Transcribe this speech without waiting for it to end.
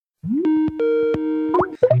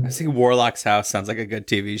I think Warlock's House sounds like a good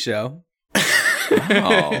TV show.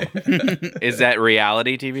 Oh. Is that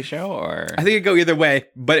reality TV show or? I think it'd go either way,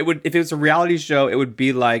 but it would if it was a reality show, it would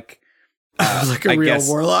be like like a real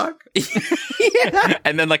warlock. Yeah.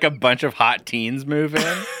 And then like a bunch of hot teens move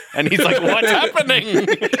in, and he's like, "What's happening?"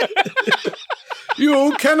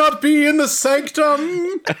 You cannot be in the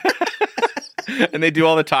sanctum. And they do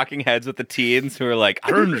all the talking heads with the teens who are like,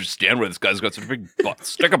 "I don't understand why this guy's got such a big butt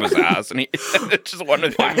stick up his ass," and it's just one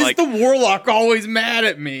of them Why like, is the Warlock always mad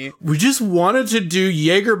at me? We just wanted to do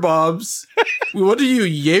Jaeger bombs. We want to do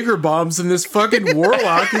Jaeger bombs, and this fucking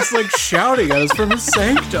warlock is like shouting at us from his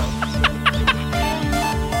sanctum.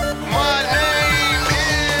 My name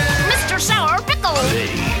is Mr. Sour Pickle! They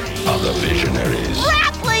are the visionaries.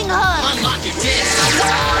 Grappling hook! Unlock your disc.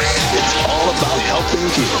 It's all about helping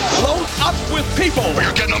people. Load up with people.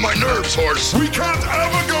 You're getting on my nerves, horse. We can't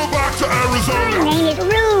ever go back to Arizona. My name is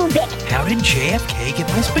Rubik. How did JFK get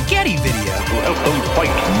my spaghetti video? Help them fight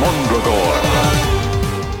Mondragor.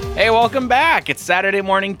 "Hey, welcome back! It's Saturday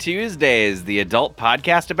Morning Tuesdays, the adult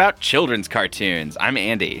podcast about children's cartoons. I'm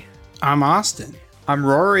Andy, I'm Austin. I'm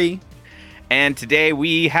Rory. and today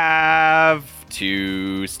we have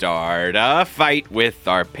to start a fight with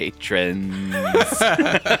our patrons."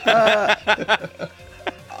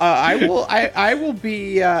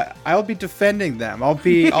 I'll be defending them. I'll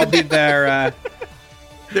be their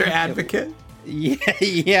Their advocate.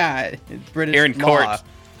 yeah, British Here in law. court.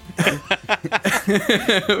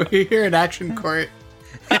 We're here in action court.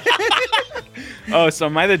 Oh, so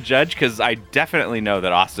am I the judge? Because I definitely know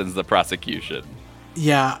that Austin's the prosecution.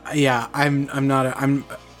 Yeah. I'm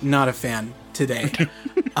not a fan today.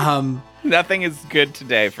 Nothing is good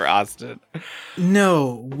today for Austin.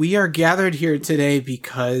 No, we are gathered here today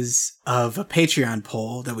because of a Patreon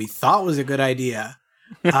poll that we thought was a good idea.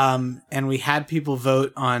 And we had people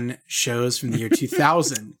vote on shows from the year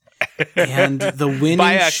 2000. And the winning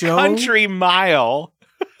By a show country mile.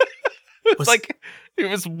 was It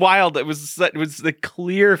was wild. It was the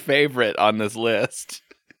clear favorite on this list.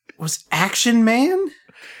 was Action Man?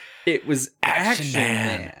 It was Action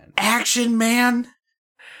Man. Action Man?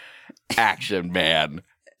 Action Man.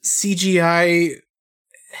 CGI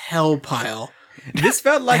hell pile. This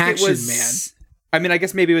felt like Action it was. Man. I mean, I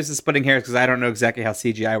guess maybe it was just splitting hairs because I don't know exactly how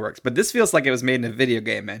CGI works, but this feels like it was made in a video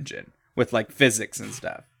game engine with like physics and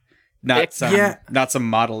stuff, not some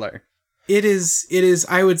modeler. It is,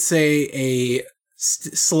 I would say, a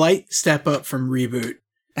slight step up from Reboot.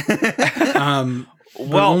 But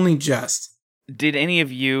Well, only just. did any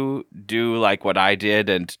of you do like what I did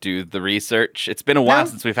and do the research? It's been a while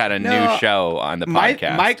since we've had a new show on the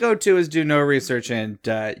podcast. My go-to is do no research and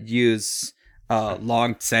use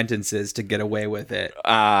long sentences to get away with it.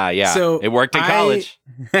 Yeah. So it worked in college.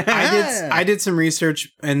 I did some research,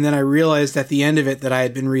 and then I realized at the end of it that I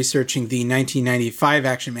had been researching the 1995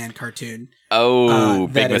 Action Man cartoon. Oh,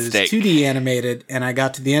 big that mistake. is 2D animated, and I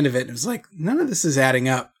got to the end of it and it was like, none of this is adding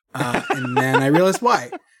up. And then I realized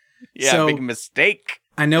why. Yeah, So- big mistake.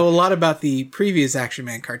 I know a lot about the previous Action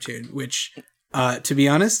Man cartoon, which, to be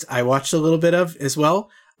honest, I watched a little bit of as well.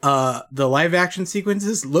 The live action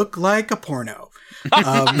sequences look like a porno.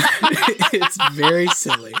 It's very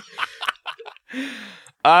silly.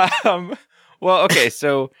 Well, okay,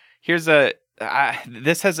 so here's it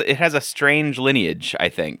has a strange lineage, I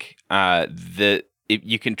think.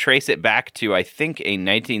 You can trace it back to, I think, a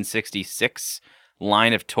 1966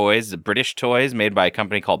 line of toys, British toys made by a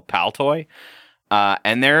company called Paltoy.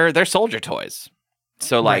 And they're soldier toys.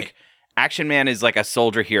 So like Right. Action Man is like a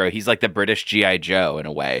soldier hero. He's like the British G.I. Joe in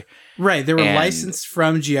a way. Right. They were And- licensed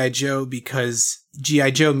from G.I. Joe because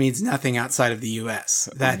G.I. Joe means nothing outside of the U.S.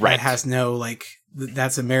 That Right. has no, like,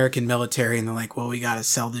 that's American military. And they're like, well, we got to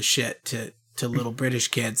sell this shit to little British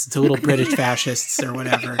kids, to little British fascists or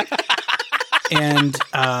whatever. And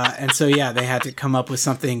so, yeah, they had to come up with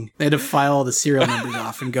something. They had to file all the serial numbers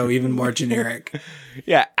off and go even more generic.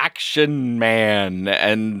 Yeah, Action Man.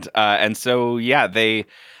 And so, yeah, they,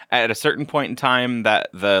 at a certain point in time that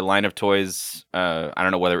the line of toys, I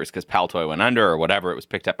don't know whether it was because Paltoy went under or whatever, it was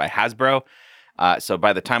picked up by Hasbro. So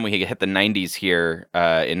by the time we hit the 90s here,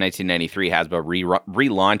 in 1993, Hasbro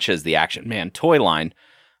relaunches the Action Man toy line.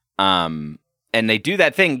 And they do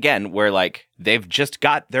that thing again where like they've just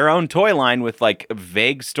got their own toy line with like a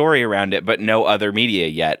vague story around it, but no other media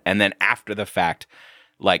yet. And then after the fact,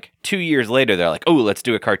 like 2 years later, they're like, oh, let's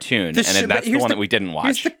do a cartoon. That's the one that we didn't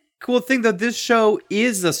watch. Here's the cool thing though, this show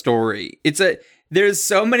is a story. There's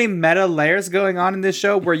so many meta layers going on in this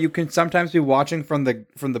show where you can sometimes be watching from the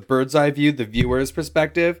bird's eye view, the viewer's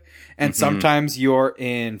perspective, and sometimes you're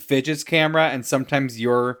in Fidget's camera, and sometimes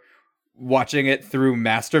you're watching it through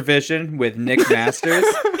Mastervision with Nick Masters,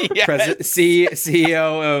 Yes.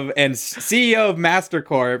 CEO of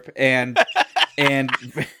MasterCorp and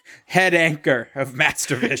head anchor of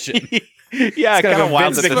Mastervision. Yeah, It's kind kind of of a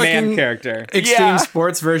wild Vince that this McMahon fucking- character. Extreme Yeah.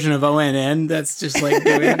 sports version of ONN. That's just like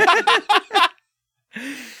doing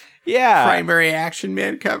Yeah. primary Action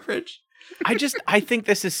Man coverage. I think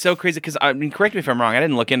this is so crazy because, I mean, correct me if I'm wrong. I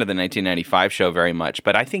didn't look into the 1995 show very much,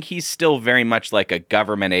 but I think he's still very much like a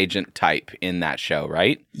government agent type in that show,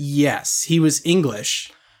 right? Yes, he was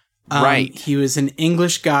English. Right. He was an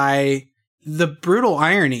English guy. The brutal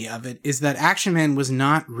irony of it is that Action Man was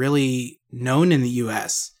not really known in the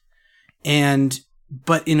US.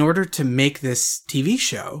 But in order to make this TV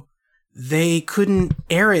show, they couldn't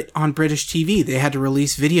air it on British TV. They had to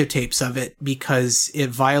release videotapes of it because it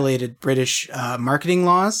violated British marketing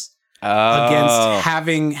laws against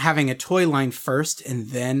having a toy line first and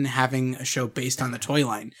then having a show based on the toy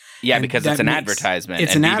line. Yeah, And because that it's an makes- advertisement.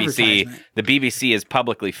 It's and an BBC, advertisement. The BBC is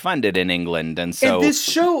publicly funded in England, and so And this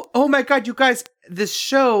show, oh my god, you guys, this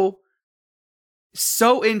show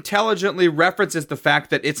so intelligently references the fact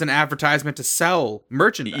that it's an advertisement to sell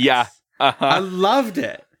merchandise. yeah, I loved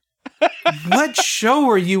it. What show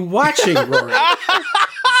are you watching, Rory?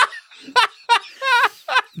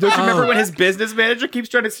 Don't you remember Oh. when his business manager keeps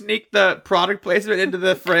trying to sneak the product placement into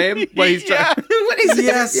the frame when he's Yeah. when he's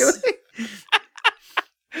Yes. interviewing?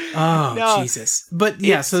 Oh, No. Jesus. But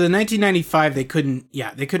yeah, so the 1995, they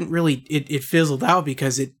couldn't really, it fizzled out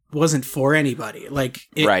because it wasn't for anybody. Like,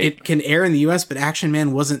 Right. it can air in the US, but Action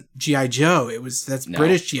Man wasn't G.I. Joe. That's No.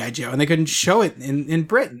 British G.I. Joe, and they couldn't show it in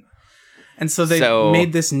Britain. And so they So-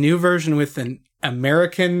 made this new version with an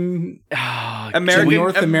American North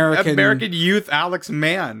American- American youth Alex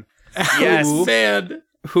Mann. Yes. Who- man.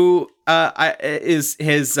 who is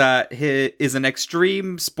an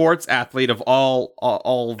extreme sports athlete of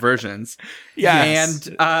all versions. Yes.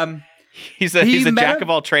 And he's a He met jack him- of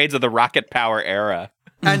all trades of the rocket power era.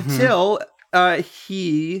 until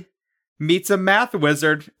he meets a math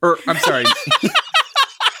wizard, or I'm sorry.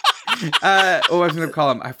 What I was going to call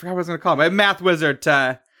him? I forgot what I was going to call him. A math wizard,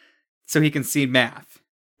 so he can see math.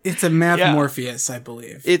 It's a math Yeah. Morpheus, I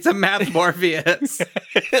believe. It's a math Morpheus.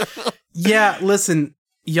 Yeah, listen,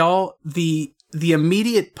 y'all, the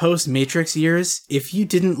immediate post Matrix years, if you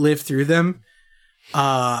didn't live through them,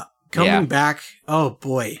 coming Yeah. back, oh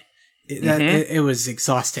boy, it was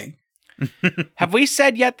exhausting. Have we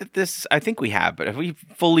said yet that this? I think we have, but have we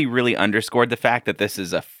fully really underscored the fact that this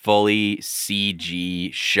is a fully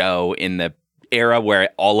CG show in the era where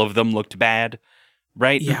all of them looked bad?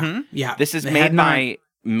 Right? Yeah, yeah. This is They made had not- by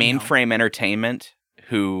Mainframe Entertainment,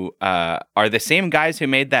 who are the same guys who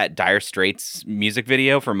made that Dire Straits music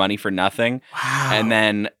video for Money for Nothing, Wow. and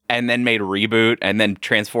then made Reboot, and then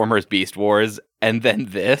Transformers Beast Wars, and then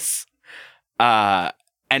this.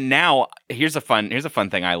 And now here's a fun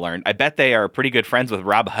thing I learned. I bet they are pretty good friends with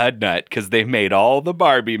Rob Hudnut because they made all the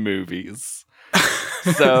Barbie movies.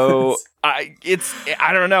 So I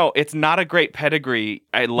don't know. It's not a great pedigree.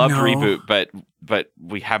 I loved No. Reboot, but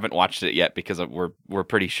we haven't watched it yet because we're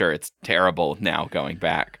pretty sure it's terrible now going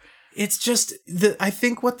back. It's just I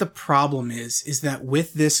think what the problem is that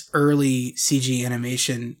with this early CG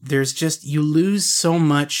animation, there's just you lose so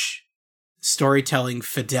much storytelling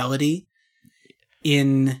fidelity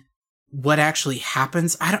in what actually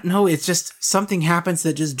happens. I don't know. It's just something happens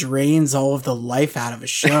that just drains all of the life out of a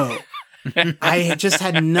show. I just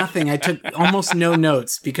had nothing. I took almost no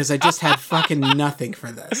notes because I just had fucking nothing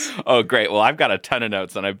for this. Oh, great. Well, I've got a ton of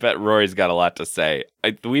notes, and I bet Rory's got a lot to say.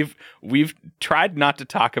 We've tried not to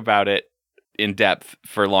talk about it in depth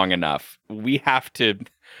for long enough. We have to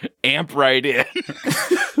amp right in.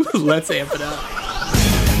 Let's amp it up.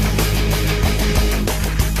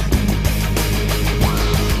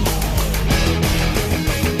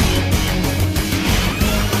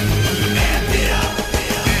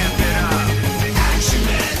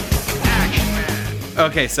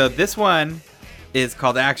 Okay, so this one is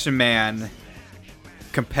called Action Man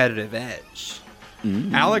Competitive Edge.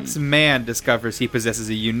 Alex Mann discovers he possesses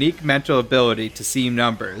a unique mental ability to see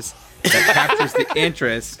numbers that captures the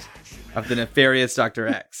interest of the nefarious Dr.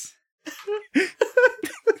 X.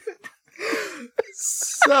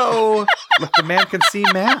 So Look, the man can see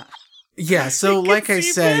math. yeah, so like I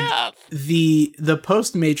see said, math. the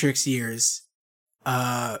post Matrix years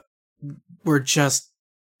were just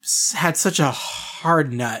had such a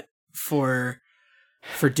hard nut for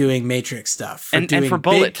doing Matrix stuff, And doing for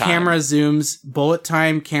bullet big time. camera zooms, bullet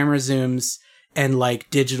time camera zooms, and like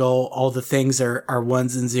digital. All the things are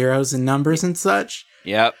ones and zeros and numbers and such.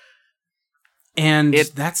 Yep. And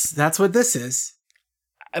It- that's what this is.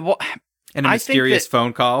 Well, And a I think mysterious that-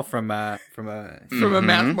 phone call from a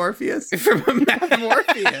math Morpheus. From a math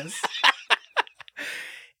Morpheus.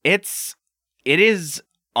 It is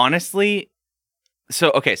honestly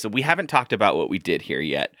so we haven't talked about what we did here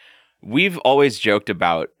yet. We've always joked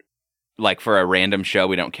about, like, for a random show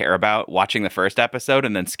we don't care about, watching the first episode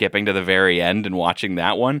and then skipping to the very end and watching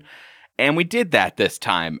that one. And we did that this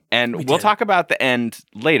time. And we'll talk about the end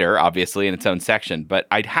later, obviously, in its own section. But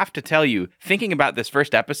I'd have to tell you, thinking about this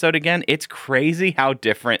first episode again, it's crazy how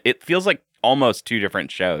different. It feels like almost two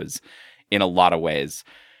different shows in a lot of ways.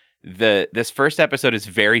 This first episode is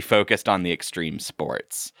very focused on the extreme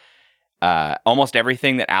sports. Almost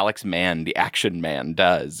everything that Alex Mann, the action man,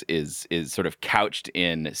 does is sort of couched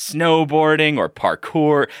in snowboarding or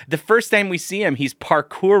parkour. The first time we see him, he's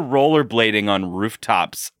parkour rollerblading on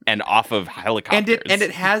rooftops and off of helicopters. And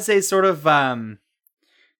it has a sort of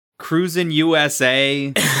Cruisin'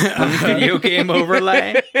 USA video game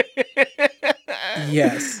overlay.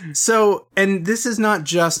 Yes. So, and this is not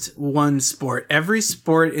just one sport. Every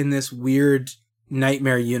sport in this weird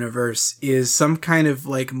nightmare universe is some kind of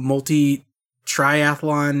like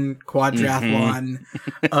multi-triathlon, quadrathlon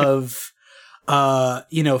of,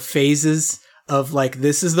 phases of like,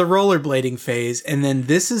 this is the rollerblading phase. And then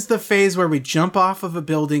this is the phase where we jump off of a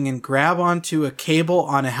building and grab onto a cable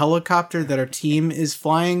on a helicopter that our team is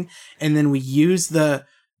flying. And then we use the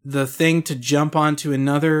thing to jump onto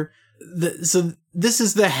another. So this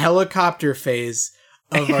is the helicopter phase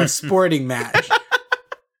of our sporting match.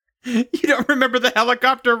 You don't remember the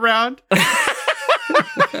helicopter round?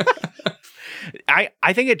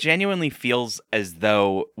 I think it genuinely feels as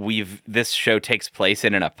though this show takes place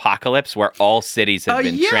in an apocalypse where all cities have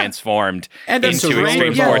been transformed and into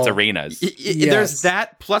extreme sports arenas. There's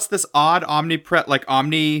that plus this odd Omnicorp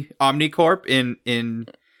in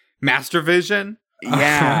Mastervision.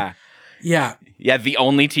 Yeah. Yeah. Yeah, the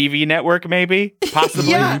only TV network, maybe?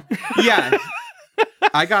 Possibly. Yeah.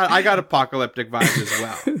 I got apocalyptic vibes as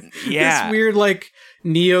well. Yeah. This weird, like,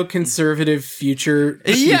 neoconservative future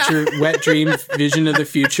wet dream vision of the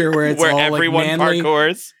future where it's all everyone like manly.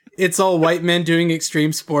 parkours. It's all white men doing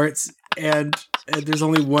extreme sports, and there's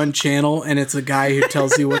only one channel, and it's a guy who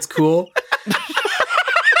tells you what's cool.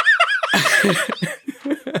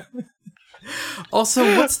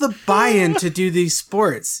 Also, what's the buy-in to do these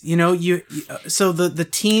sports? You know, so the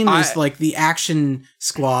team is like the action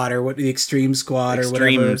squad or the extreme squad or whatever.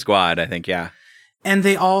 Extreme squad, I think, yeah. And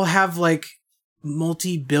they all have like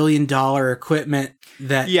multi-billion-dollar equipment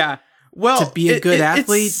that well, to be a good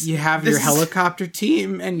athlete, you have your helicopter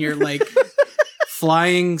team and your like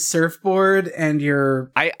flying surfboard and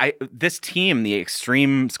your this team, the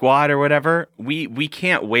extreme squad or whatever, we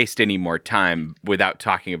can't waste any more time without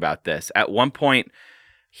talking about this. At one point,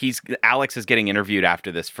 Alex is getting interviewed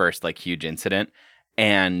after this first like huge incident,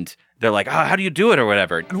 and they're like, "Oh, how do you do it?" or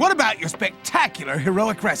whatever. And what about your spectacular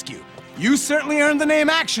heroic rescue? You certainly earned the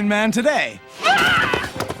name Action Man today.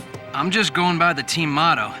 I'm just going by the team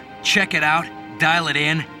motto. Check it out, dial it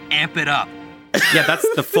in, amp it up. Yeah, that's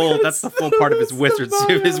the full part of his wizard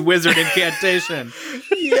incantation.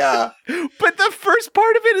 Yeah. But the first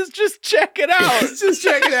part of it is just check it out. Just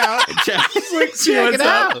check it out. Check it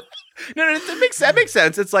out. No, that makes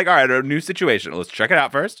sense. It's like, all right, a new situation. Let's check it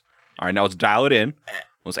out first. All right, now let's dial it in.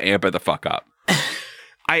 Let's amp it the fuck up.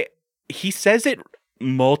 He says it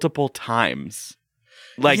multiple times.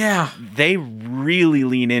 Like, they really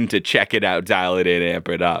lean into check it out, dial it in, amp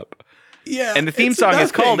it up. Yeah. And the theme song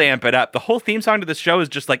is called Amp It Up. The whole theme song to the show is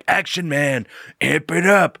just like, Action Man, amp it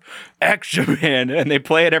up, Action Man. And they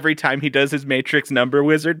play it every time he does his Matrix number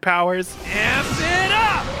wizard powers. Amp it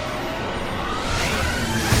up!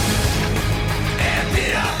 Amp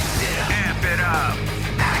it up! Amp it up!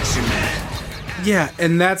 Action Man! Yeah,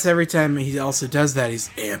 and that's every time he also does that,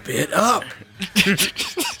 he's amp it up.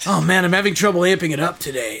 Oh man, I'm having trouble amping it up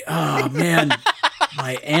today. Oh man.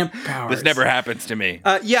 My amp powers. This never happens to me.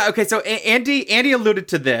 Okay, so Andy alluded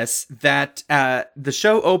to this, that the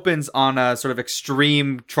show opens on a sort of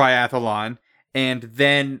extreme triathlon, and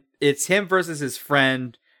then it's him versus his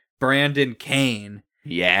friend Brandon Kane.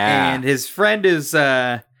 Yeah. And his friend is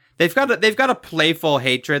they've got a playful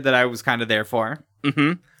hatred that I was kind of there for.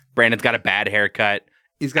 Mm-hmm. Brandon's got a bad haircut.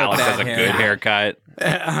 He's got Alex a bad has a hair. good haircut.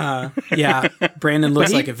 Yeah, Brandon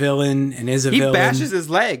looks like a villain and is a villain. He bashes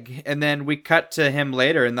his leg, and then we cut to him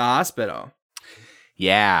later in the hospital.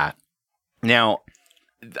 Yeah. Now,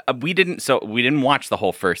 we didn't watch the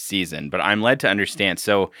whole first season, but I'm led to understand.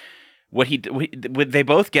 So, they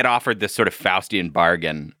both get offered this sort of Faustian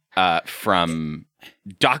bargain from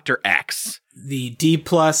Dr. X, the D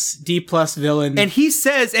plus villain, and he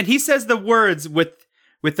says the words with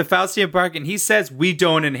with the Faustian bark, and he says we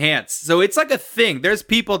don't enhance. So it's like a thing. There's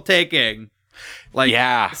people taking like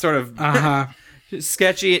sort of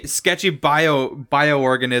sketchy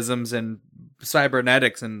bioorganisms and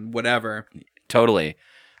cybernetics and whatever. Totally.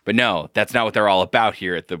 But no, that's not what they're all about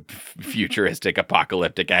here at the futuristic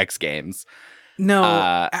apocalyptic X Games.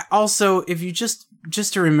 No. Also, if you just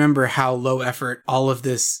to remember how low effort all of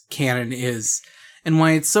this canon is, and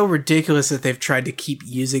why it's so ridiculous that they've tried to keep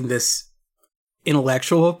using this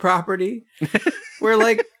intellectual property, where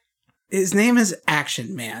like his name is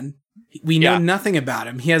Action Man. We know nothing about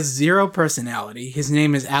him. He has zero personality. His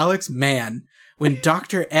name is Alex Mann. When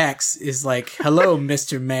Dr. X is like, "Hello,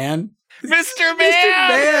 Mr. Man." Mr.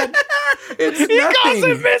 Man! It's he nothing. calls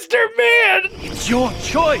him Mr. Man! It's your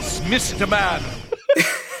choice, Mr. Man.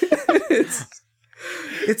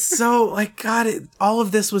 It's so, like, God, all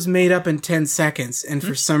of this was made up in 10 seconds, and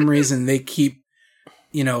for some reason they keep,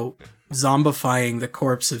 zombifying the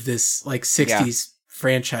corpse of this, like, 60s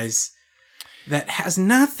franchise that has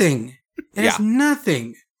nothing. It has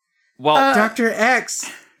nothing. Well, Dr.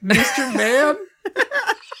 X, Mr. Man?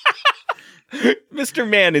 Mr.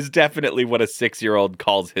 Man is definitely what a 6-year-old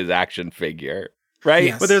calls his action figure, right?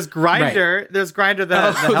 Yes. But there's Grinder. Right. There's Grinder,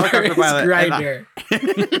 the helicopter pilot. Grinder.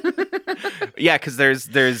 Yeah, because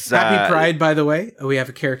there's Happy Pride, by the way. We have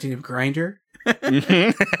a character named Grinder.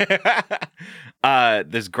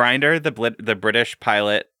 There's Grinder, the British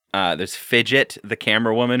pilot. There's Fidget, the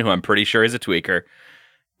camera woman, who I'm pretty sure is a tweaker.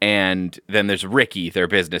 And then there's Ricky, their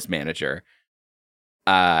business manager.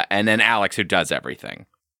 And then Alex, who does everything.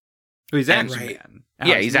 He's Action Right. Man.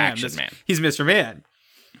 Yeah, Alex he's Action Man. He's Mr. Man.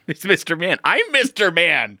 It's Mr. Man. I'm Mr.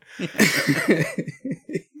 Man.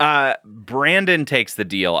 Brandon takes the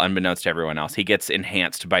deal, unbeknownst to everyone else. He gets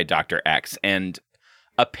enhanced by Dr. X. And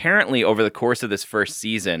apparently, over the course of this first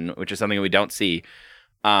season, which is something we don't see,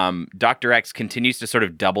 Dr. X continues to sort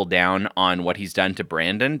of double down on what he's done to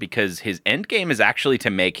Brandon, because his end game is actually to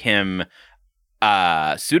make him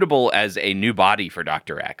suitable as a new body for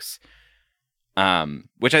Dr. X.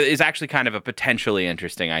 Which is actually kind of a potentially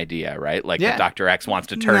interesting idea, right? Like that Dr. X wants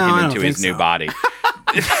to turn him into his new body.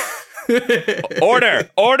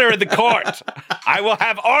 Order in the court. I will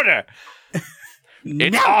have order.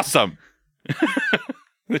 It's awesome.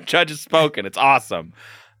 The judge has spoken. It's awesome.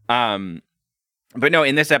 But no,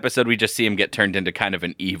 in this episode, we just see him get turned into kind of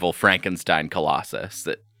an evil Frankenstein Colossus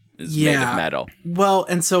that is made of metal. Well,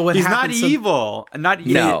 and so what He's happens... not evil. Not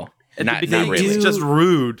No, not really. He's just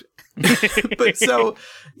rude. But so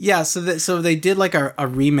they did like a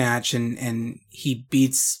rematch, and he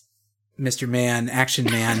beats Mr. Man, Action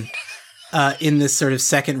Man, in this sort of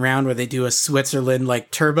second round where they do a Switzerland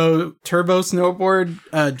like turbo snowboard,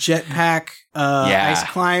 jetpack, ice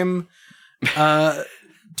climb,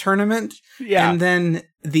 tournament. Yeah, and then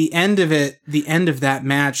the end of that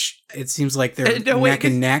match, it seems like they're neck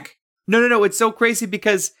and neck. No. It's so crazy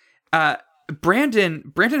because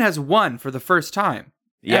Brandon has won for the first time.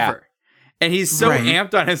 Yeah. Ever. And he's so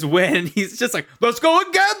amped on his win. He's just like, let's go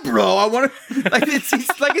again, bro. I want to like he's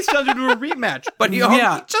like he's trying to do a rematch, but he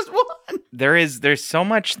just won. There's so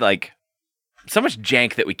much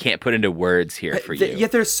jank that we can't put into words here for you.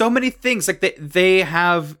 Yet there's so many things like they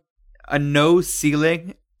have a no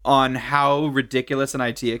ceiling on how ridiculous an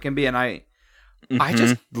idea can be, and I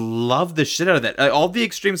just love the shit out of that. All the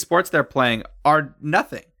extreme sports they're playing are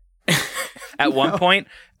nothing. At one point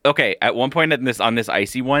on this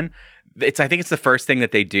icy one, I think it's the first thing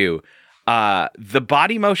that they do. The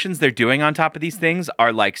body motions they're doing on top of these things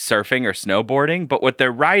are like surfing or snowboarding, but what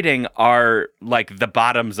they're riding are like the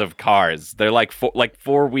bottoms of cars. They're like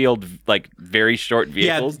four-wheeled, like very short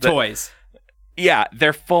vehicles. Yeah, toys. Yeah,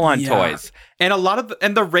 they're full-on toys. And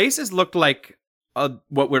the races looked like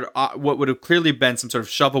what would have clearly been some sort of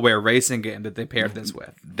shovelware racing game that they paired this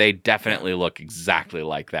with. They definitely look exactly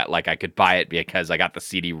like that. Like I could buy it because I got the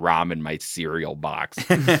CD-ROM in my cereal box.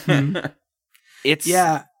 It's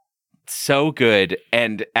so good.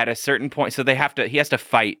 And at a certain point, so he has to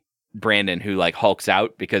fight Brandon, who like hulks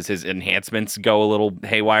out because his enhancements go a little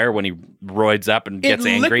haywire when he roids up and gets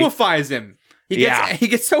angry. It liquefies him. He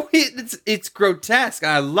gets so it's grotesque.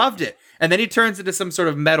 I loved it. And then he turns into some sort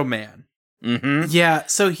of metal man. Mm-hmm. Yeah,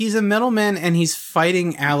 so he's a middleman and he's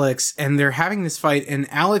fighting Alex, and they're having this fight, and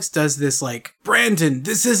Alex does this like, Brandon,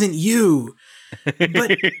 this isn't you.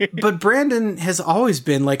 But Brandon has always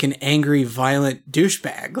been like an angry, violent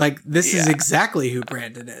douchebag. Like this is exactly who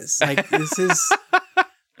Brandon is. Like this is.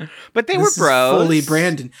 But they were bros. Fully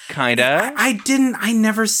Brandon. Kinda. I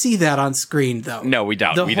never see that on screen though. No, we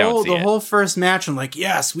don't. The whole first match, I'm like,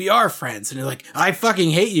 yes, we are friends. And you're like, I fucking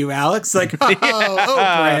hate you, Alex. Like, oh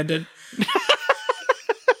Brandon.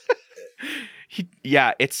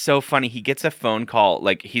 It's so funny. He gets a phone call,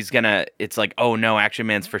 like it's like, oh no, Action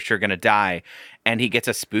Man's for sure gonna die. And he gets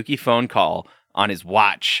a spooky phone call on his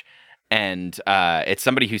watch. And it's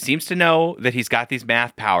somebody who seems to know that he's got these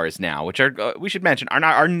math powers now, which are, we should mention,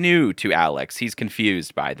 are new to Alex. He's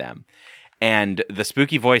confused by them. And the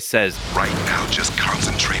spooky voice says, Right now, just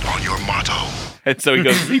concentrate on your motto. and so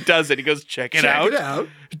he does it. He goes, check it out.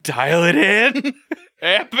 Dial it in.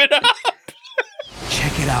 Amp it up.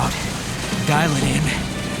 Check it out. Dial it in.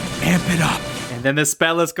 Amp it up. And then the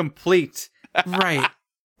spell is complete. Right.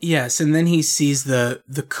 Yes, and then he sees the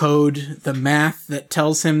code, the math that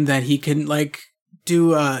tells him that he can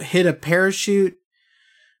hit a parachute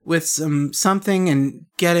with something and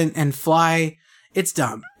get in and fly. It's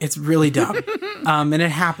dumb. It's really dumb. And it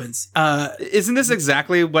happens. Isn't this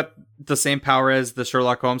exactly what the same power as the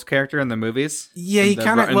Sherlock Holmes character in the movies? Yeah, he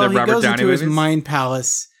kind of, he goes into his mind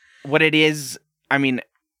palace. What it is, I mean,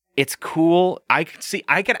 it's cool. I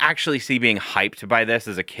could actually see being hyped by this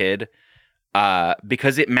as a kid,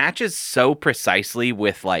 because it matches so precisely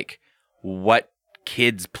with like what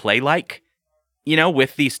kids play like,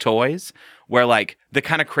 with these toys, where like the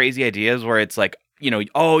kind of crazy ideas where it's like,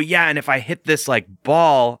 oh yeah, and if I hit this like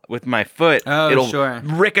ball with my foot, it'll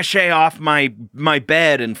ricochet off my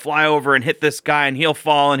bed and fly over and hit this guy, and he'll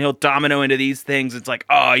fall and he'll domino into these things. It's like,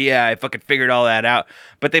 oh yeah, I fucking figured all that out.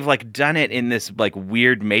 But they've like done it in this like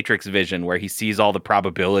weird Matrix vision where he sees all the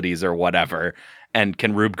probabilities or whatever and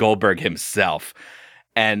can Rube Goldberg himself.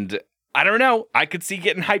 And I don't know, I could see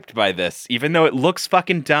getting hyped by this, even though it looks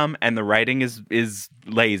fucking dumb and the writing is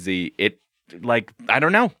lazy. Like, I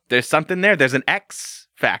don't know. There's something there. There's an X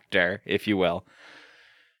factor, if you will.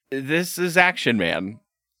 This is Action Man.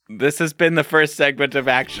 This has been the first segment of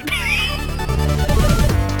Action Man.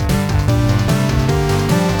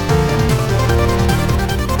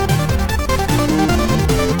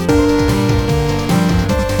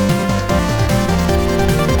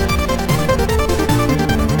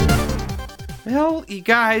 Well, you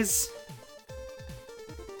guys,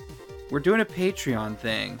 we're doing a Patreon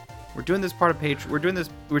thing. We're doing this part of Patreon.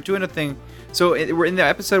 We're doing a thing. So we're in the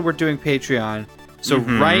episode. We're doing Patreon. So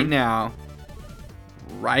right now,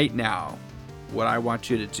 what I want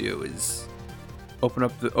you to do is open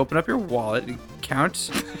up your wallet and count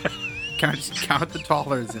the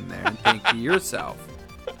dollars in there and think to yourself,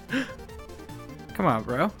 come on,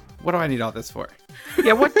 bro. What do I need all this for?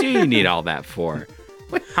 Yeah, what do you need all that for?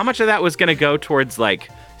 How much of that was going to go towards like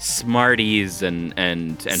Smarties and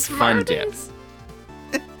Fun Dip?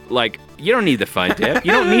 Like, you don't need the Fun Dip.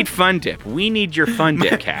 You don't need Fun Dip. We need your Fun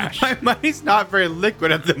Dip cash. My money's not very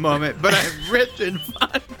liquid at the moment, but I'm rich in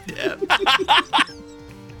Fun Dip.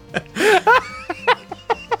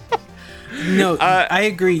 No, I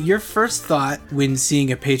agree. Your first thought when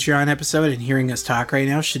seeing a Patreon episode and hearing us talk right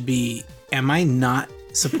now should be, am I not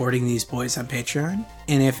supporting these boys on Patreon?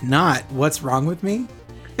 And if not, what's wrong with me?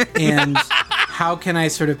 And how can I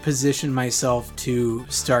sort of position myself to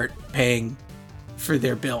start paying for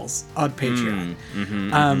their bills on Patreon?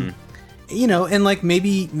 And like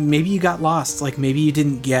maybe you got lost. Like maybe you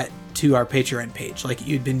didn't get to our Patreon page like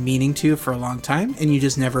you'd been meaning to for a long time, and you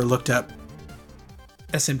just never looked up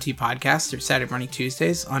SMT Podcast or Saturday Morning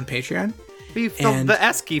Tuesdays on Patreon. The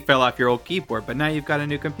S key fell off your old keyboard, but now you've got a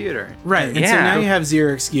new computer. Right. And so now you have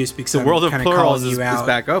zero excuse because the world of plurals is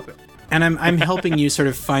back open. And I'm helping you sort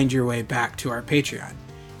of find your way back to our Patreon.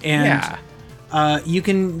 And you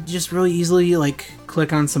can just really easily like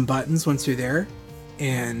click on some buttons once you're there,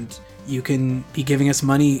 and you can be giving us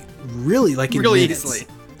money really minutes. Easily.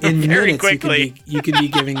 In very minutes, quickly. You can be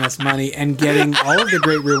giving us money and getting all of the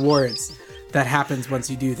great rewards that happens once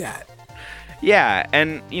you do that. Yeah,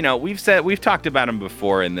 and we've talked about them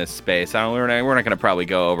before in this space. We're not going to probably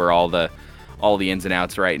go over all the ins and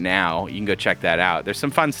outs right now. You can go check that out. There's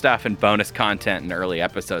some fun stuff and bonus content and early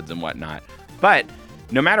episodes and whatnot. But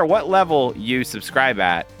no matter what level you subscribe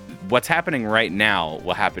at, what's happening right now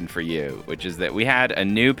will happen for you, which is that we had a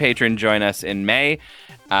new patron join us in May,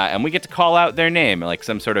 and we get to call out their name, like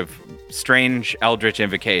some sort of strange eldritch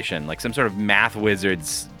invocation, like some sort of math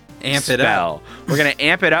wizard's amp spell. It up. We're gonna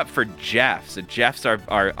amp it up for Jeff. So Jeff's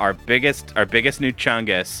our biggest new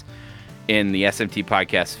chungus in the SMT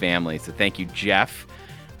podcast family. So thank you, Jeff.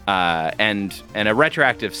 And a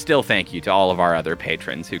retroactive still thank you to all of our other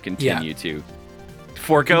patrons who continue to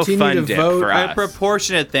forego Fun Dip for us. A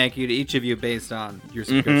proportionate thank you to each of you based on your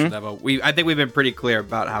subscription level. I think we've been pretty clear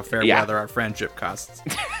about how fair weather our friendship costs.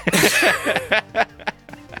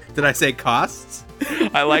 Did I say costs?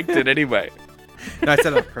 I liked it anyway. No, I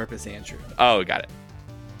said on purpose, Andrew. Oh, got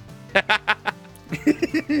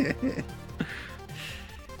it.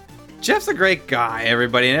 Jeff's a great guy,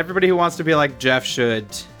 everybody, and everybody who wants to be like Jeff should,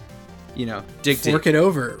 dig Fork it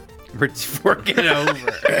over. Fork it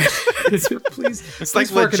over. Please, It's like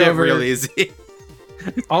fork it legit over. real easy.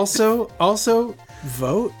 Also,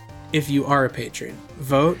 vote if you are a patron.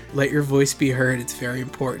 Vote. Let your voice be heard. It's very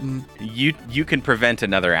important. You can prevent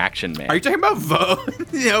another Action Man. Are you talking about vote?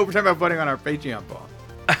 We're talking about voting on our Patreon poll.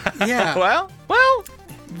 Yeah. well,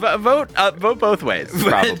 vote both ways,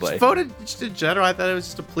 probably. Voted just in general. I thought it was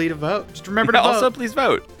just a plea to vote. Just remember to vote. Also, please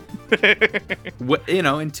vote.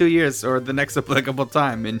 In 2 years or the next applicable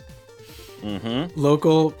time. And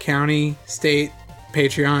Local, county, state,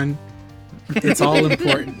 Patreon. It's all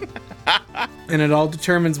important. And it all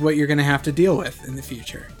determines what you're going to have to deal with in the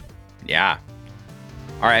future. Yeah.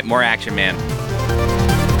 All right, more Action Man.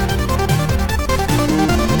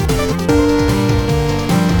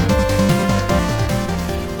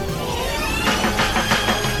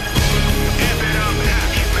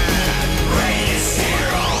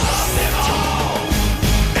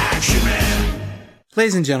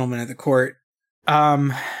 Ladies and gentlemen of the court,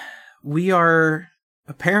 we are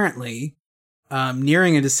apparently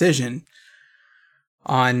nearing a decision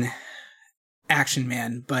on Action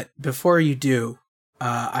Man, but before you do,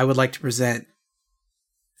 I would like to present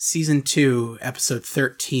Season 2, Episode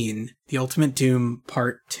 13, The Ultimate Doom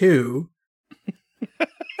Part 2,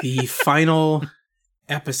 the final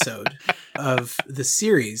episode of the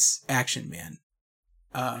series Action Man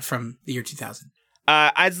from the year 2000.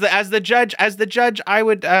 As the judge, I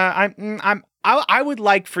would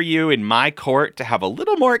like for you in my court to have a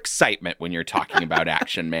little more excitement when you're talking about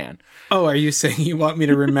Action Man. Oh, are you saying you want me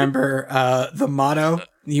to remember the motto?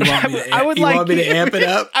 You want me to? Want me to amp it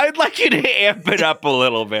up? I would like you to amp it up a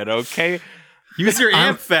little bit, okay? use your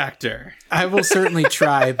amp factor. I will certainly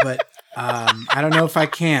try, but I don't know if I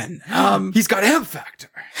can. He's got amp factor.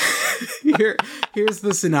 Here's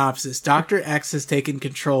the synopsis. Dr. X has taken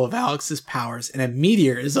control of Alex's powers, and a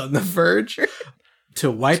meteor is on the verge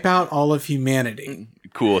to wipe out all of humanity.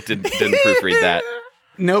 Cool. Didn't proofread that.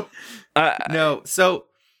 Nope. No. So,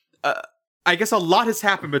 I guess a lot has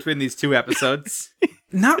happened between these two episodes.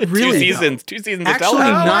 Not really. Two seasons. Actually, of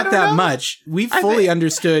television. not that much. We fully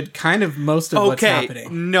understood kind of most of what's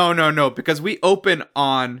happening. No. Because we open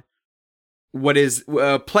on what is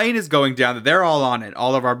plane is going down. That they're all on it.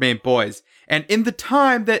 All of our main boys. And in the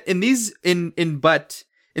time that in but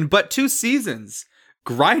 2 seasons,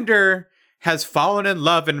 Grindr has fallen in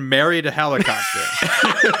love and married a helicopter.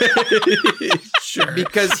 Sure.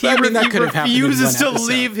 Because he that could have happened in refuses to one episode.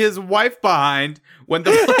 leave his wife behind when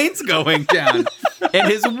the plane's going down.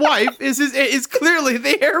 And his wife is clearly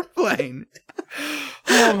the airplane.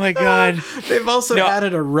 Oh my god. They've also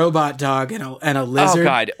added a robot dog and a lizard. Oh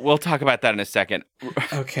god. We'll talk about that in a second.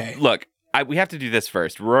 Okay. Look, we have to do this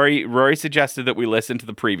first. Rory suggested that we listen to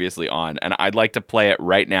the previously on, and I'd like to play it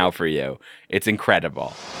right now for you. It's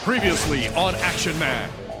incredible. Previously on Action Man,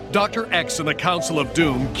 Dr. X and the Council of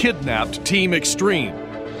Doom kidnapped Team Extreme.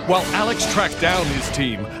 While Alex tracked down his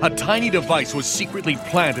team, a tiny device was secretly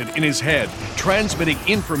planted in his head, transmitting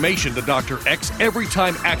information to Dr. X every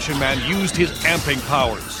time Action Man used his amping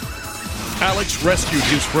powers. Alex rescued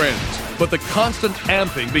his friends, but the constant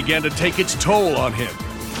amping began to take its toll on him.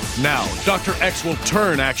 Now, Dr. X will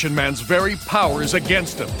turn Action Man's very powers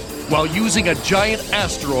against him, while using a giant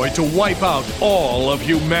asteroid to wipe out all of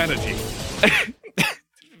humanity.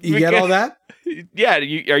 You get all that? Yeah,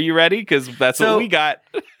 are you ready? Because that's what we got.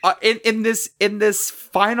 In this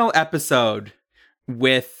final episode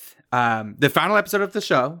with the final episode of the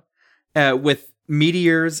show with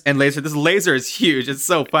meteors and laser. This laser is huge. It's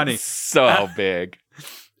so funny. So big.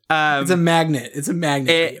 It's a magnet. It's a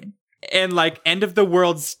magnet. And like end of the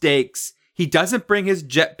world stakes. He doesn't bring his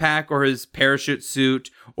jetpack or his parachute suit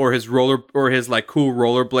or his like cool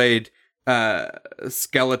rollerblade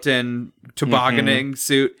skeleton tobogganing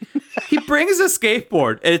suit. He brings a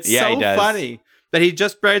skateboard. It's so funny that he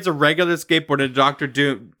just rides a regular skateboard in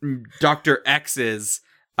Dr. X's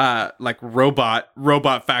like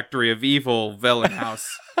robot factory of evil villain house.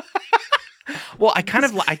 Well, I kind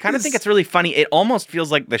of think it's really funny. It almost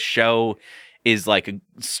feels like the show is like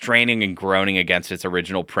straining and groaning against its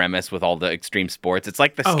original premise with all the extreme sports. It's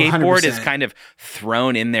like the skateboard 100%. is kind of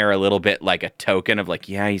thrown in there a little bit like a token of like,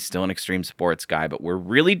 yeah, he's still an extreme sports guy, but we're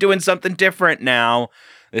really doing something different now.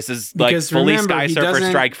 This is like fully Sky Surfer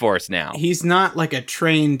Strike Force now. He's not like a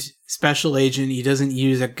trained special agent. He doesn't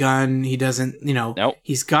use a gun. He doesn't, Nope.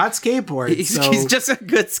 He's got skateboards. He's just a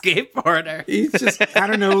good skateboarder. He's just, I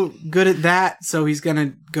don't know, good at that. So he's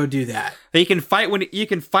gonna go do that. He can fight when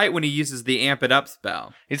he uses the amp it up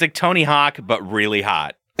spell. He's like Tony Hawk, but really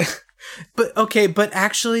hot. But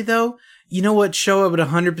actually though, You know what show I would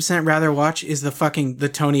 100% rather watch is the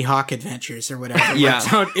Tony Hawk Adventures or whatever.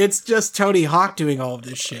 Yeah. It's just Tony Hawk doing all of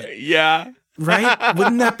this shit. Yeah. Right?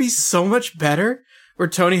 Wouldn't that be so much better? Where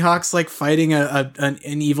Tony Hawk's like fighting an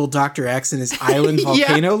evil Dr. X in his island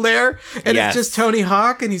volcano lair. And it's just Tony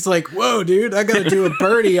Hawk. And he's like, whoa, dude, I got to do a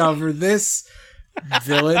birdie over this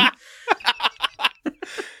villain.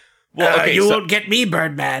 Well, okay, you won't get me,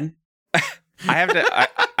 Birdman. I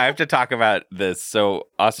have to talk about this. So,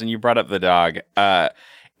 Austin, you brought up the dog.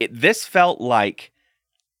 This felt like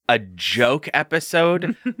a joke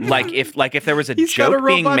episode. like if there was a He's got joke a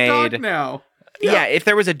being robot made dog now. Yeah, if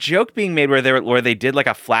there was a joke being made where they did like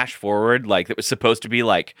a flash forward, like that was supposed to be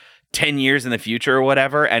like 10 years in the future or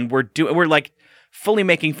whatever, and we're like fully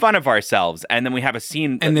making fun of ourselves, and then we have a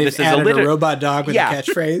scene and they've added a robot dog with a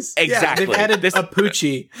catchphrase. Exactly. Yeah, they've added a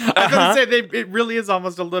Poochie. I was gonna say it really is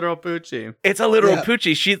almost a literal Poochie. It's a literal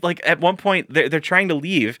Poochie. She's like, at one point they're trying to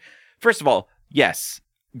leave. First of all, yes,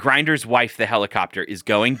 Grinder's wife, the helicopter, is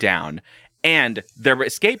going down. And their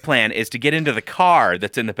escape plan is to get into the car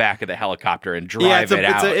that's in the back of the helicopter and drive it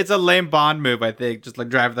out. It's a lame Bond move, I think. Just like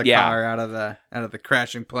drive the car out of the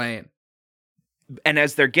crashing plane. And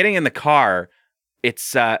as they're getting in the car,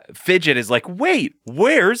 it's Fidget is like, "Wait,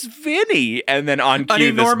 where's Vinny?" And then on cue, an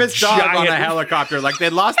enormous this dog giant... on a helicopter. Like they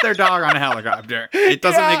lost their dog on a helicopter. It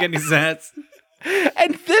doesn't make any sense.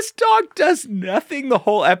 And this dog does nothing the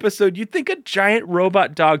whole episode. You'd think a giant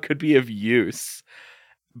robot dog could be of use.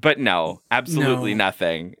 But no, absolutely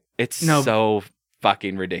nothing. It's so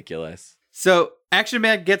fucking ridiculous. So Action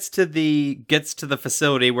Man gets to the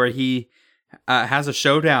facility where he has a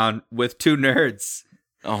showdown with two nerds.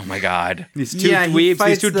 Oh my god! These two dweebs.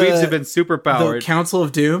 These two dweebs have been superpowered. The Council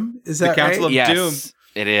of Doom. Is that the Council right? of Doom?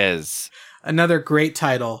 It is Another great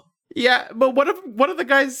title. Yeah, but one of the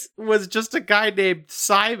guys was just a guy named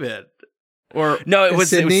Simon. Or no, it was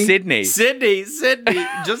Sydney. Sydney.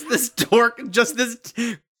 Just this dork, just this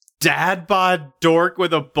dad bod dork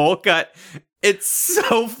with a bowl cut. It's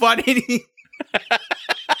so funny.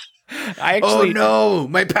 Oh no,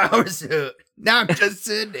 my power suit. Now I'm just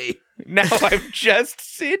Sydney. Now I'm just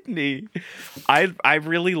Sydney. I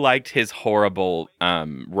really liked his horrible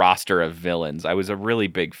roster of villains. I was a really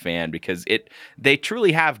big fan because they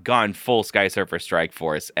truly have gone full Sky Surfer Strike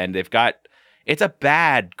Force, and it's a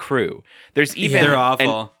bad crew. They're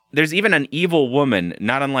awful. There's even an evil woman,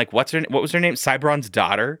 not unlike what was her name? Cybron's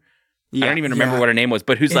daughter. Yeah, I don't even remember what her name was,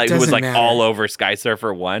 but who was like all over Sky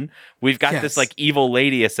Surfer 1. We've got this like evil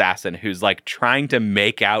lady assassin who's like trying to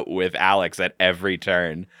make out with Alex at every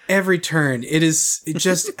turn. Every turn. It is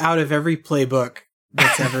just out of every playbook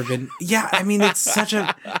that's ever been. Yeah, I mean,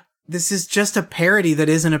 this is just a parody that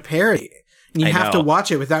isn't a parody. And you have to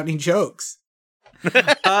watch it without any jokes.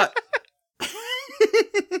 But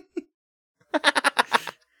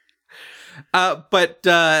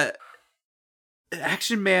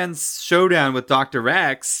Action Man's showdown with Dr.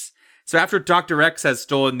 X. So after Dr. X has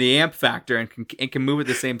stolen the amp factor and can move at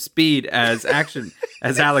the same speed as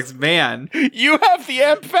Alex Mann, you have the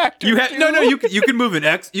amp factor. You can move an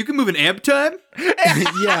X. You can move an amp time.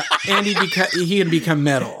 Yeah, and he can become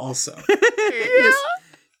metal also. Yeah.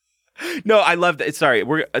 No, I love that. Sorry,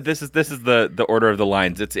 this is the order of the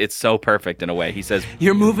lines. It's so perfect in a way. He says,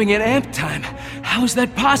 "You're moving at amp time. How is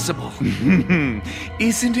that possible?"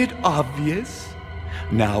 Isn't it obvious?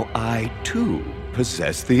 Now I too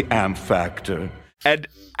possess the amp factor. And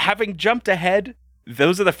having jumped ahead,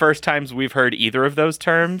 those are the first times we've heard either of those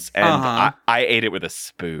terms, and I ate it with a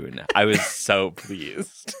spoon. I was so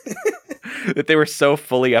pleased that they were so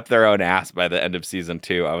fully up their own ass by the end of season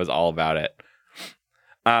 2. I was all about it.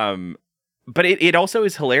 But it also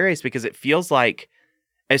is hilarious because it feels like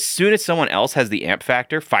as soon as someone else has the amp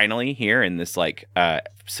factor, finally here in this like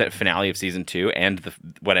finale of season 2 and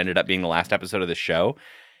what ended up being the last episode of the show,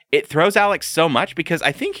 it throws Alex so much because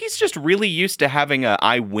I think he's just really used to having a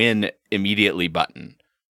 "I win immediately" button.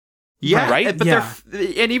 Yeah, right. But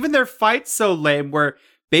and even their fight's so lame where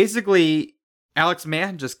basically Action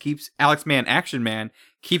Man Action Man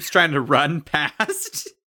keeps trying to run past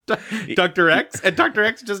Dr. X, and Dr.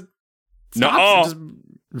 X just stops and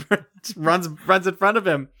just runs in front of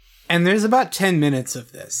him. And there's about 10 minutes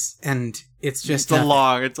of this, and it's just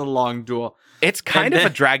it's a long duel. It's kind of a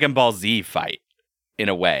Dragon Ball Z fight in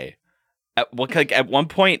a way. At one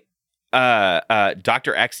point,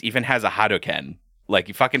 Dr. X even has a Hadouken. Like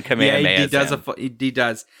he fucking Kamehameha. He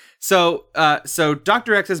does. So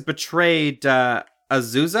Dr. X has betrayed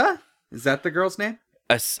Azusa. Is that the girl's name?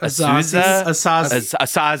 Asazi.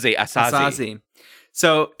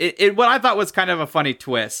 So it what I thought was kind of a funny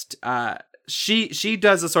twist. She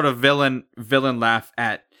does a sort of villain laugh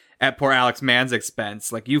at poor Alex Mann's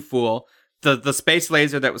expense, like, "You fool, the space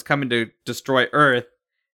laser that was coming to destroy Earth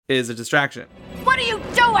is a distraction. What are you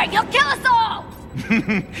doing? You'll kill us all!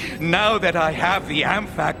 Now that I have the amp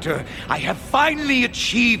factor, I have finally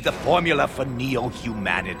achieved the formula for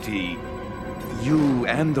neo-humanity. You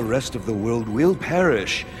and the rest of the world will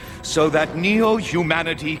perish, so that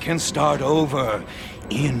neo-humanity can start over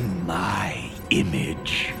in my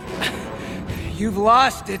image. You've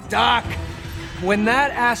lost it, Doc. When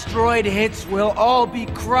that asteroid hits, we'll all be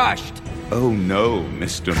crushed. Oh no,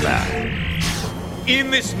 Mr. Man.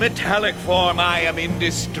 In this metallic form, I am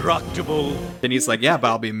indestructible. Then he's like, yeah, but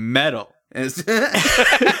I'll be metal.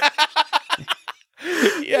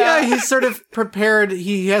 Yeah, he's sort of prepared.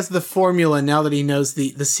 He has the formula now that he knows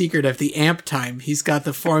the secret of the amp time. He's got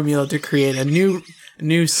the formula to create a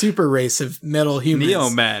new super race of metal humans.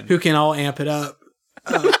 Neo-men. Who can all amp it up.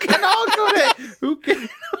 Who can all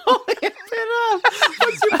amp it up?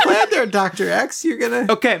 What's your plan there, Dr. X? You're gonna...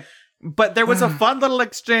 Okay, but there was a fun little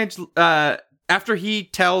exchange after he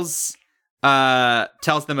tells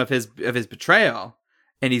them of his betrayal,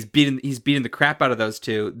 and he's beating the crap out of those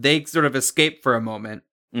two. They sort of escape for a moment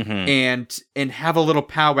and have a little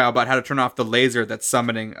powwow about how to turn off the laser that's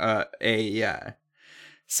summoning a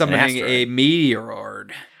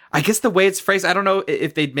meteoroid. I guess the way it's phrased, I don't know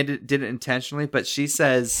if they did it intentionally, but she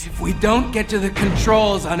says, If we don't get to the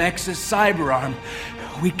controls on X's cyberarm,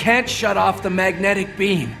 we can't shut off the magnetic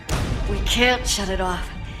beam. We can't shut it off,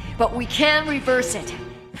 but we can reverse it.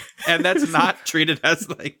 And that's not treated as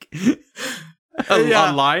like a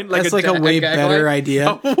line. Like that's like a way better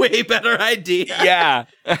idea. A way better idea. Yeah.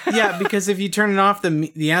 Yeah, because if you turn it off,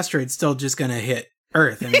 the asteroid's still just going to hit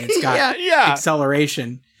Earth. I mean, it's got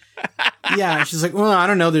acceleration. Yeah, she's like, well, I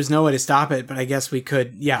don't know. There's no way to stop it, but I guess we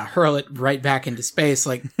could, hurl it right back into space.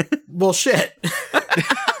 Like, well, shit.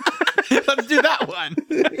 Let's do that one.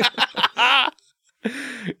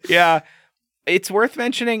 Yeah. It's worth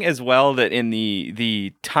mentioning as well that in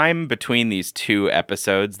the time between these two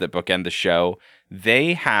episodes that bookend the show,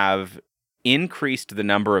 they have increased the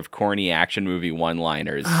number of corny action movie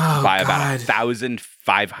one-liners by about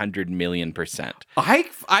 1,500 million %.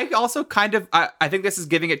 I also kind of I think this is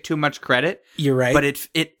giving it too much credit. You're right, but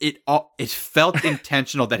it felt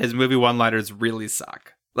intentional that his movie one-liners really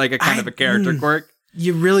suck, like a kind of a character quirk.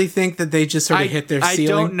 You really think that they just sort of hit their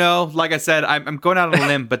ceiling? I don't know. Like I said, I'm going out on a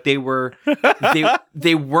limb, but they weren't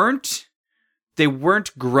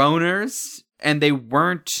groaners, and they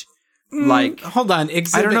weren't like. Hold on,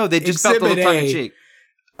 I don't know. They just felt a little tongue in cheek.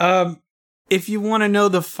 If you want to know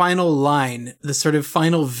the final line, the sort of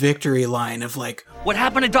final victory line of like, what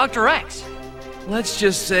happened to Dr. X? Let's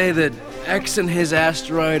just say that X and his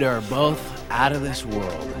asteroid are both out of this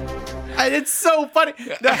world. It's so funny.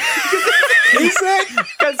 Is it?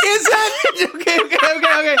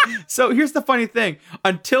 Okay. So here's the funny thing.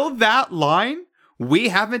 Until that line, we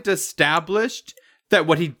haven't established that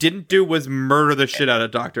what he didn't do was murder the shit out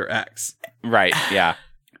of Dr. X. Right, yeah.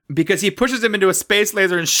 Because he pushes him into a space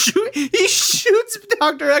laser and he shoots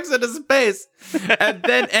Dr. X into space and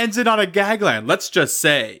then ends it on a gag line. Let's just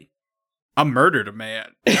say, I murdered a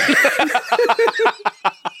man.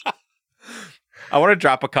 I want to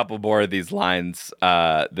drop a couple more of these lines,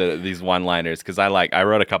 these one-liners, because I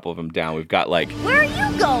wrote a couple of them down. We've got like, Where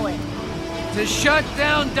are you going? To shut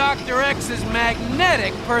down Dr. X's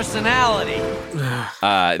magnetic personality.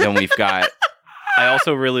 Then we've got, I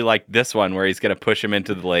also really like this one where he's going to push him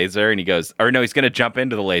into the laser and he goes, or no, he's going to jump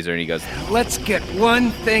into the laser and he goes, let's get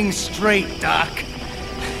one thing straight, Doc.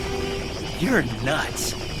 You're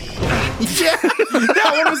nuts. Yeah,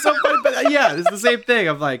 that one was so funny, but yeah, it's the same thing.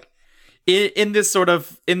 I'm like, in this sort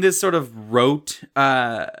of rote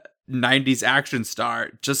 90s action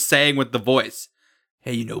star, just saying with the voice,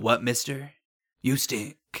 hey, you know what, mister? You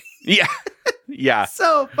stink. Yeah. Yeah.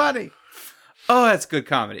 So funny. Oh, that's good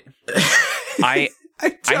comedy. I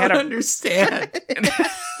don't understand.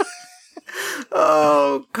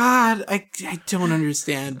 Oh God, I don't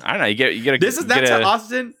understand. I don't know. You get. That's how,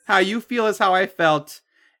 Austin. How you feel is how I felt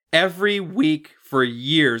every week for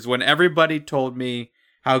years when everybody told me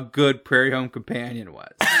how good Prairie Home Companion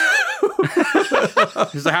was.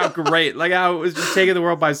 Just how great, like how it was just taking the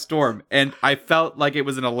world by storm, and I felt like it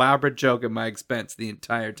was an elaborate joke at my expense the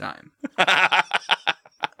entire time.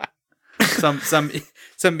 some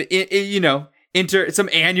you know, some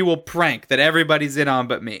annual prank that everybody's in on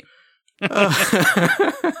but me.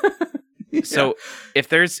 So if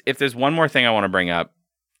there's one more thing I want to bring up,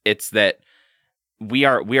 it's that we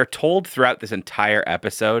are told throughout this entire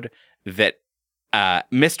episode that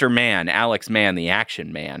Mr. Man, Alex Mann, the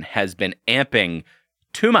Action Man, has been amping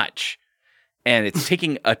too much, and it's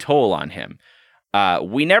taking a toll on him.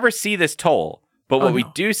 We never see this toll, But what we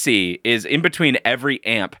do see is in between every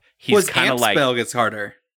amp, he's kind of like... His amp spell gets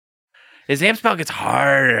harder. His amp spell gets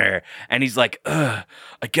harder. And he's like, I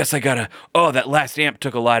guess I gotta... Oh, that last amp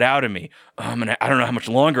took a lot out of me. And I don't know how much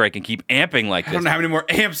longer I can keep amping like this. I don't know how many more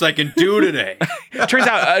amps I can do today. Turns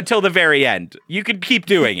out until the very end, you could keep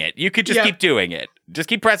doing it. You could just keep doing it. Just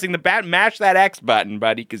keep pressing the mash that X button,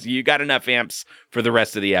 buddy, because you got enough amps for the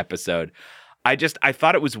rest of the episode. I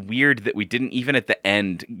thought it was weird that we didn't even at the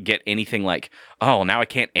end get anything like, oh, now I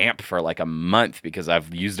can't amp for like a month because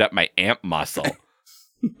I've used up my amp muscle.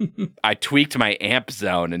 I tweaked my amp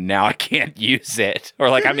zone and now I can't use it.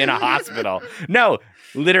 Or like I'm in a hospital. No,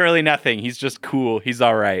 literally nothing. He's just cool. He's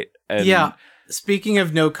all right. And yeah. Speaking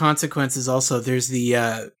of no consequences, also, there's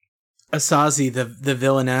the Asazi, the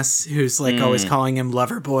villainess, who's like always calling him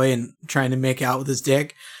lover boy and trying to make out with his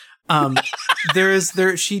dick.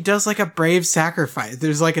 She does like a brave sacrifice.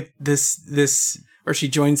 There's like this, or she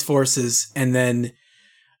joins forces and then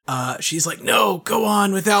she's like, no, go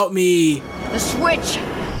on without me. The switch.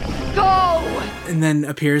 Go. And then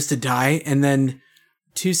appears to die. And then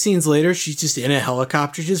 2 scenes later, she's just in a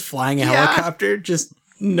helicopter, just flying a helicopter, just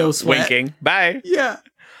no sweat. Winking. Bye. Yeah.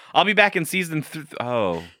 I'll be back in season 3.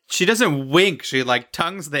 Oh. She doesn't wink. She like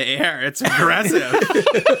tongues the air. It's aggressive.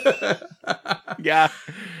 Yeah.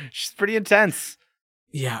 She's pretty intense.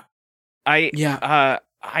 Yeah. I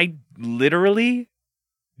literally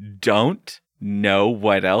don't know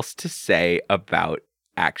what else to say about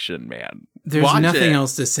Action Man. There's nothing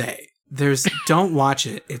else to say. Don't watch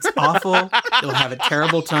it. It's awful. You'll have a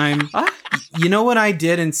terrible time. You know what I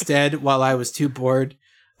did instead while I was too bored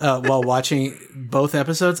while watching both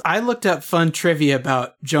episodes? I looked up fun trivia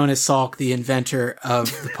about Jonas Salk, the inventor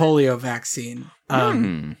of the polio vaccine.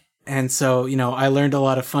 And so, I learned a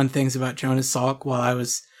lot of fun things about Jonas Salk while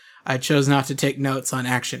I chose not to take notes on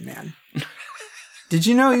Action Man. Did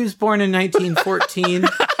you know he was born in 1914?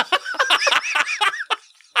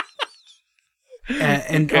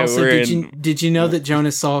 And okay, also, did you know that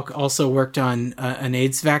Jonas Salk also worked on an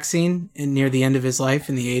AIDS vaccine near the end of his life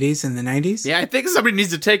in the 80s and the 90s? Yeah, I think somebody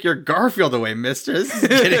needs to take your Garfield away, mister. This is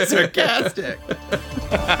getting sarcastic.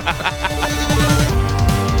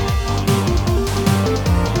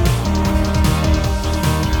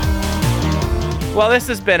 Well, this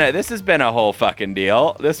has been a whole fucking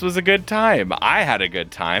deal. This was a good time. I had a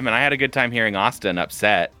good time, and I had a good time hearing Austin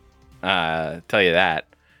upset. Tell you that.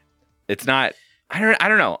 It's not. I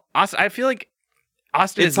don't know. Austin, I feel like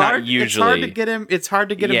Austin is not usually. It's hard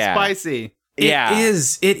to get him spicy. It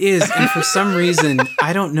is. And for some reason,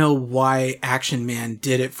 I don't know why Action Man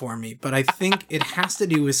did it for me, but I think it has to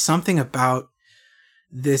do with something about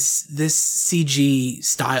this CG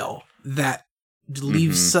style that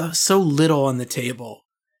leaves so little on the table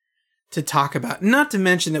to talk about. Not to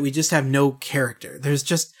mention that we just have no character. There's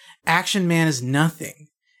just Action Man is nothing.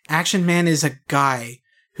 Action Man is a guy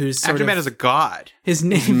who's Action Man is a god. His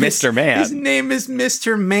name is Mr. Man. His name is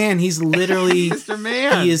Mr. Man. He's literally Mr.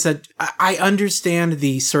 Man. He is I understand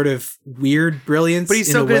the sort of weird brilliance, but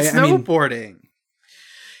he's so good at snowboarding.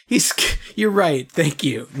 You're right. Thank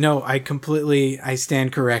you. No, I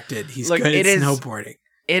stand corrected. He's good at snowboarding.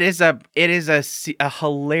 It is a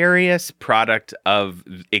hilarious product of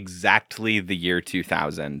exactly the year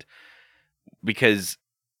 2000, because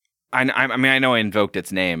I know I invoked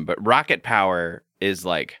its name, but Rocket Power is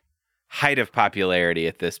like height of popularity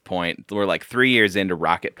at this point. We're like 3 years into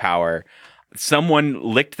Rocket Power. Someone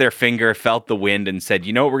licked their finger, felt the wind, and said,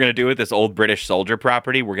 you know what we're going to do with this old British soldier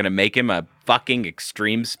property? We're going to make him a fucking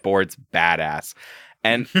extreme sports badass.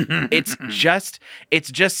 And it's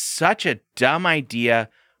just such a dumb idea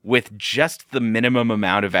with just the minimum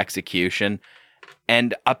amount of execution.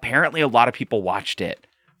 And apparently a lot of people watched it.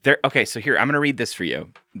 Okay, so here, I'm going to read this for you.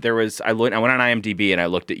 I went on IMDb and I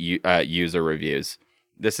looked at user reviews.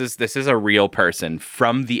 This is a real person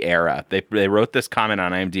from the era. They wrote this comment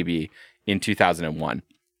on IMDb in 2001.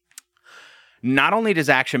 Not only does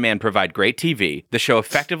Action Man provide great TV, the show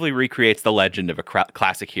effectively recreates the legend of a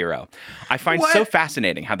classic hero. I find so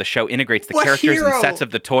fascinating how the show integrates the characters and sets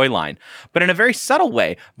of the toy line, but in a very subtle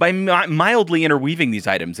way, by mildly interweaving these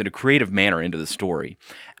items in a creative manner into the story.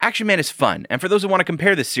 Action Man is fun, and for those who want to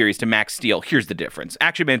compare this series to Max Steel, here's the difference.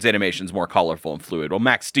 Action Man's animation is more colorful and fluid, while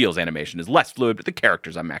Max Steel's animation is less fluid, but the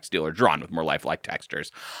characters on Max Steel are drawn with more lifelike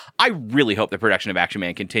textures. I really hope the production of Action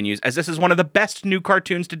Man continues, as this is one of the best new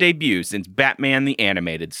cartoons to debut since Batman the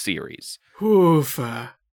Animated Series. Oofa.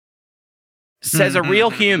 Says a real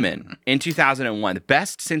human in 2001,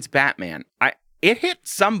 best since Batman. It hit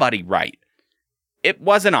somebody right. It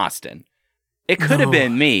wasn't Austin. It could have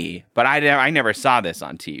been me, but I never saw this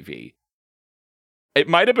on TV. It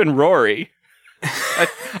might have been Rory.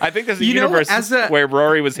 I think there's a universe where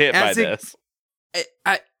Rory was hit by this.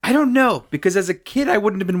 I don't know, because as a kid I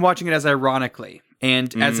wouldn't have been watching it as ironically,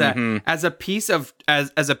 and as a piece of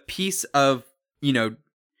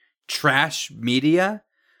trash media,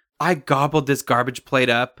 I gobbled this garbage plate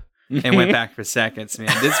up and went back for seconds. Man,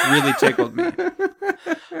 this really tickled me.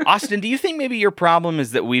 Austin, do you think maybe your problem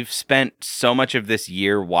is that we've spent so much of this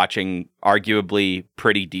year watching arguably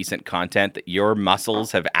pretty decent content that your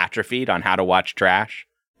muscles have atrophied on how to watch trash?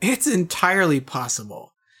 It's entirely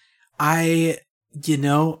possible. That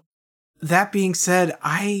being said,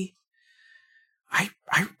 I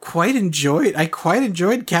quite enjoyed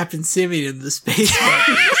Captain Simian in the Space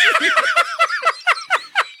Monkeys.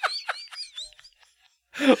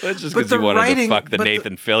 That's just because you wanted to fuck the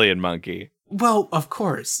Nathan Fillion monkey. Well, of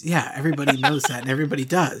course. Yeah, everybody knows that, and everybody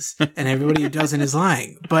does. And everybody who doesn't is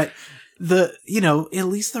lying. But at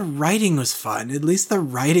least the writing was fun. At least the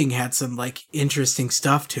writing had some, interesting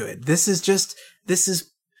stuff to it.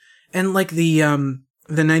 And the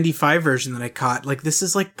 95 version that I caught, this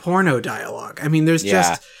is porno dialogue. I mean, we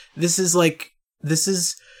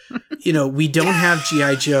don't have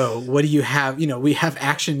G.I. Joe. What do you have? We have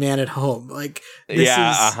Action Man at home.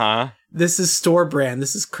 This is store brand.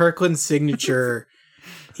 This is Kirkland's signature,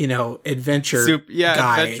 adventure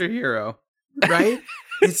guy. Adventure hero. Right?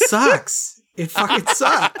 It sucks. It fucking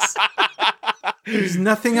sucks. There's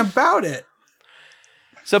nothing about it.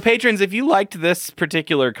 So, patrons, if you liked this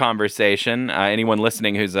particular conversation, anyone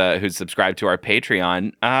listening who's subscribed to our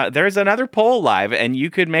Patreon, there's another poll live, and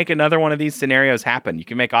you could make another one of these scenarios happen. You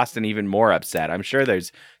can make Austin even more upset. I'm sure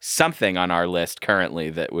there's something on our list currently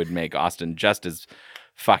that would make Austin just as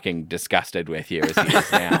fucking disgusted with you as he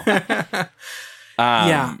is now.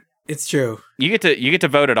 Yeah, it's true. You get to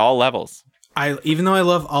vote at all levels. Even though I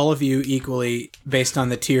love all of you equally based on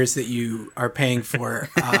the tiers that you are paying for.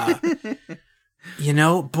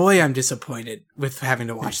 Boy, I'm disappointed with having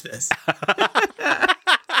to watch this. But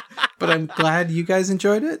I'm glad you guys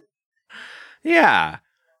enjoyed it. Yeah.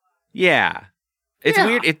 It's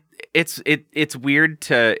weird. It's weird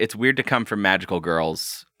to come from Magical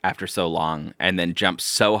Girls after so long and then jump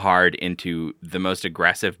so hard into the most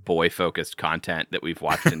aggressive boy-focused content that we've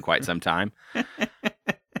watched in quite some time.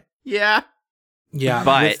 Yeah. Yeah,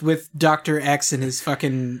 but with Dr. X and his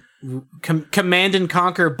fucking Command and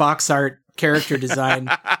Conquer box art character design.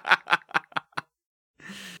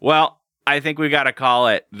 Well, I think we got to call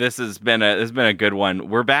it. This has been a good one.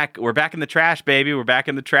 We're back in the trash, baby. We're back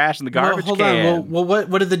in the trash and the garbage can. Well,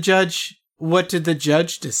 what did the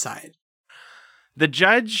judge decide? The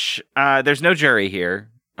judge, there's no jury here.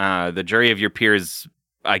 The jury of your peers,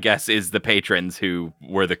 I guess, is the patrons who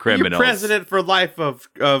were the criminals. You're president for life of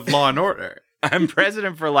Law and Order. I'm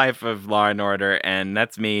president for life of Law and Order, and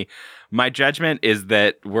that's me. My judgment is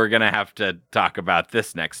that we're going to have to talk about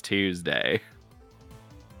this next Tuesday.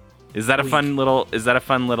 Is that a fun little It's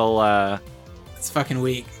fucking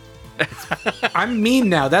weak. I'm mean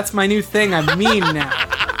now. That's my new thing. I'm mean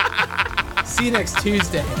now. See you next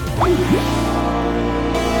Tuesday.